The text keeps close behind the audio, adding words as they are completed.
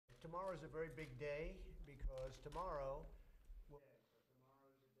tomorrow is a very big day because tomorrow is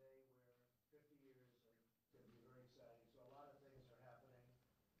a day where 50 years are going to be very exciting. So a lot of things are happening.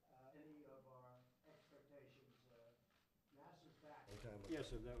 Any of our expectations, NASA's back.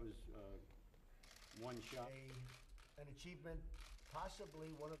 Yes, sir, that was one shot. An achievement,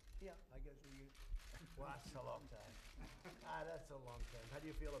 possibly one of, yeah, I guess well, that's a long time. That's a long time. How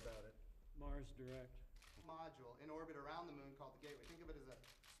do you feel about it? Mars Direct. Module in orbit around the moon called the Gateway. Think of it as a...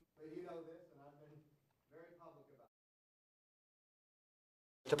 You know this, and I've been very public about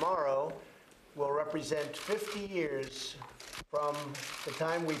it. Tomorrow will represent 50 years from the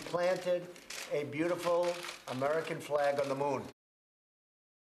time we planted a beautiful American flag on the moon.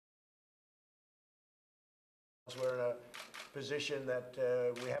 We're in a position that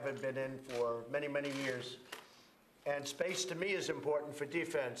we haven't been in for many, many years. And space to me is important for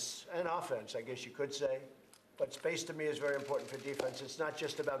defense and offense, I guess you could say. But space to me is very important for defense. It's not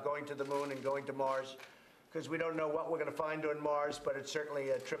just about going to the moon and going to Mars, because we don't know what we're going to find on Mars, but it's certainly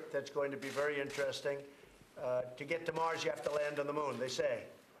a trip that's going to be very interesting. To get to Mars, you have to land on the moon, they say.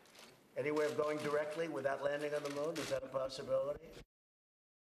 Any way of going directly without landing on the moon? Is that a possibility?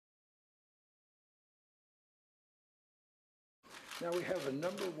 Now, we have a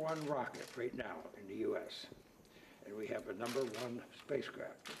 #1 rocket right now in the U.S., and we have a #1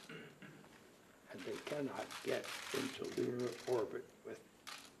 spacecraft, and they cannot get into lunar orbit with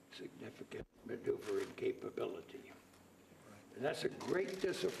significant maneuvering capability. And that's a great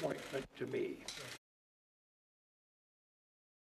disappointment to me,